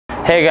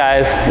Hey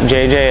guys,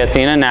 JJ,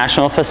 Athena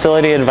National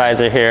Facility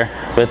Advisor here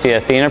with the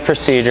Athena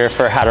Procedure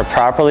for how to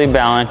properly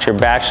balance your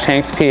batch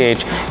tank's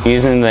pH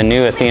using the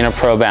new Athena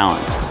Pro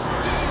Balance.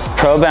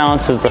 Pro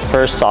Balance is the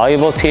first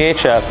soluble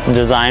pH up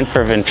designed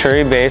for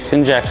venturi-based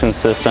injection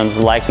systems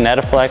like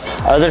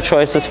Netaflex. Other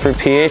choices for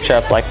pH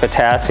up like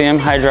potassium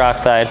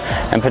hydroxide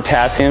and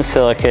potassium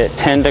silicate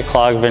tend to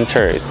clog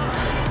venturis.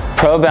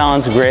 Pro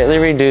Balance greatly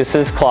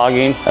reduces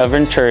clogging of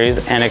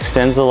venturis and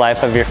extends the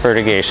life of your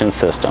fertigation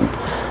system.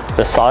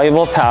 The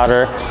soluble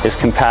powder is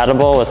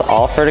compatible with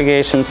all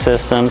fertigation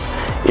systems,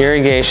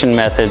 irrigation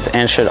methods,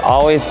 and should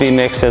always be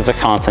mixed as a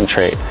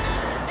concentrate.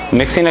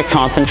 Mixing a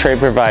concentrate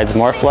provides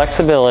more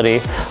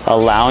flexibility,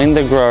 allowing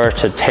the grower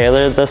to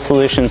tailor the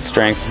solution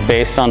strength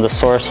based on the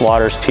source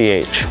water's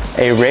pH.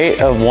 A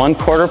rate of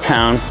 1/4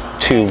 pound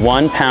to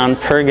 1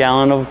 pound per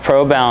gallon of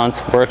Pro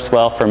Balance works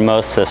well for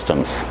most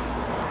systems.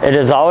 It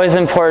is always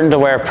important to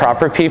wear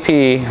proper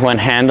PPE when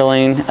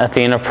handling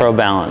Athena Pro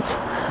Balance.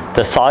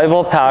 The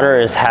soluble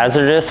powder is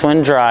hazardous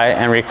when dry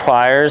and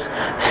requires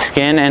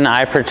skin and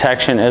eye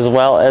protection as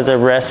well as a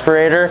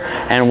respirator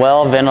and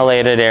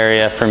well-ventilated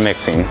area for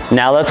mixing.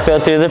 Now let's go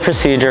through the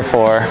procedure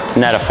for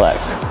Netaflex.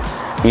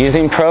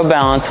 Using Pro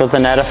Balance with the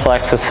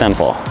Netaflex is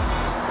simple.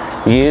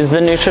 Use the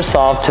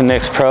Nutrisolve to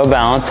mix Pro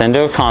Balance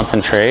into a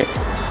concentrate.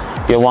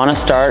 You'll want to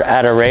start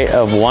at a rate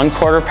of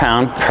 1/4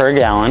 pound per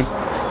gallon.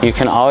 You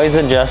can always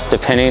adjust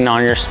depending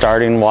on your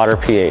starting water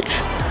pH.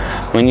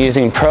 When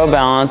using Pro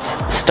Balance,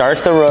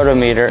 start the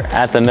rotameter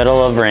at the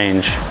middle of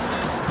range.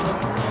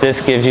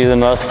 This gives you the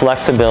most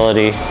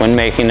flexibility when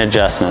making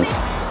adjustments.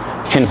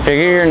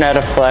 Configure your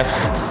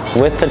Netaflex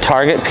with the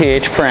target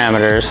pH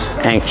parameters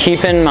and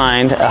keep in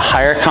mind a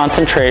higher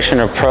concentration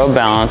of Pro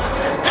Balance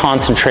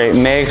concentrate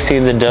may exceed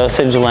the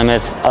dosage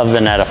limits of the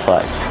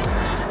Netaflex.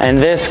 And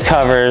this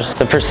covers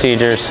the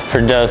procedures for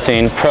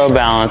dosing Pro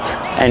Balance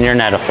and your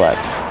Netaflex.